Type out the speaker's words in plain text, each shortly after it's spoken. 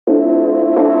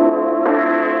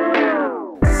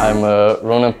I'm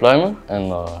Ronan Pluijmen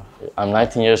and I'm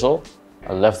 19 years old,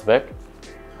 a left back,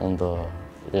 and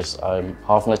yes, I'm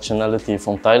half nationality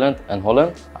from Thailand and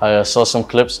Holland. I saw some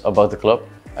clips about the club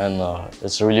and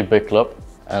it's a really big club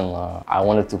and I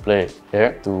wanted to play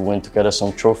here to win together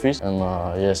some trophies and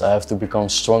yes, I have to become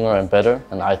stronger and better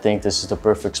and I think this is the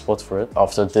perfect spot for it.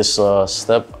 After this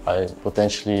step,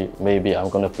 maybe I'm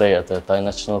gonna play at the Thai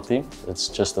national team. It's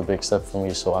just a big step for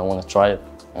me, so I want to try it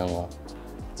and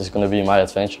this is gonna be my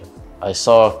adventure. I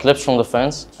saw clips from the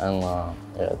fans and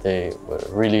yeah, they were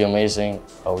really amazing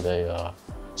how they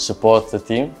support the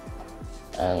team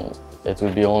and it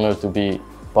will be an honor to be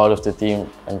part of the team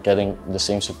and getting the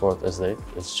same support as they.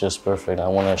 It's just perfect. I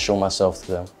want to show myself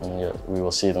to them and yeah, we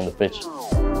will see it on the pitch.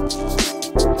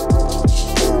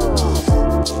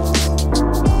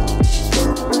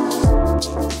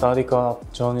 나디가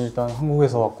저는 일단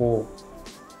한국에서 왔고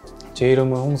제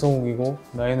이름은 홍성욱이고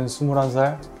나이는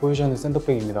 21살, 포지션은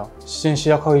센터백입니다. 시즌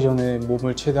시작하기 전에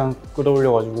몸을 최대한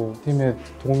끌어올려가지고 팀에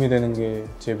도움이 되는 게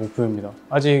제 목표입니다.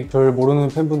 아직 저를 모르는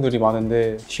팬분들이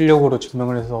많은데 실력으로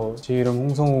증명을 해서 제 이름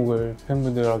홍성욱을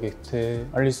팬분들에게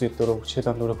알릴 수 있도록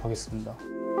최대한 노력하겠습니다.